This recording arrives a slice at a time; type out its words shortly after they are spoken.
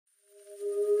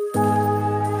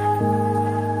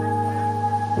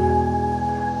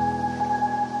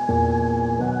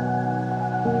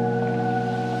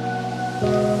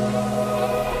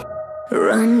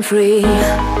free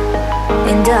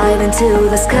and dive into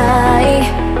the sky.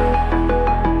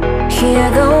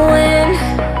 Hear the wind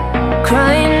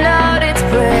crying out its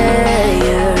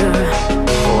prayer.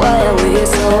 Why are we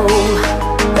so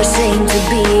ashamed to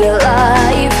be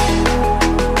alive?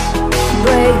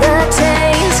 Break the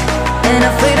chains and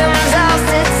our freedom's ours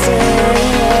to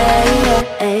take.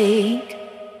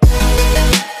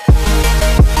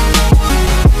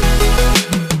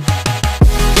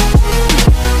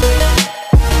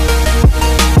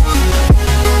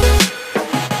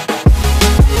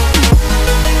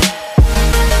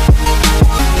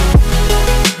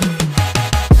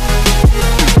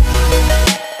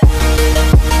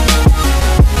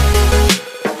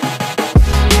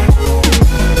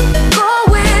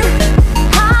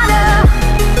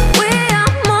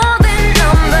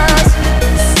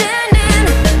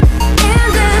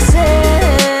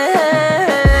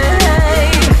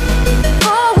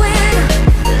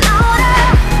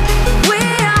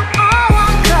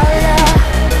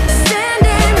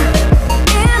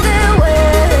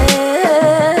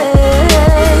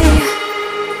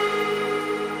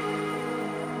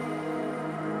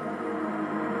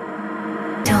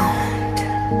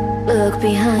 Look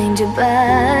behind your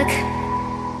back.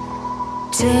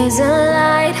 Chase a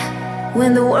light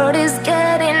when the world is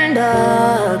getting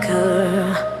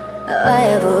darker. I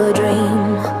have a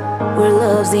dream where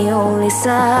love's the only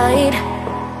side.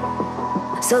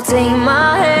 So take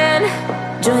my hand,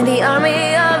 join the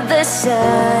army of the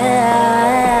shadows.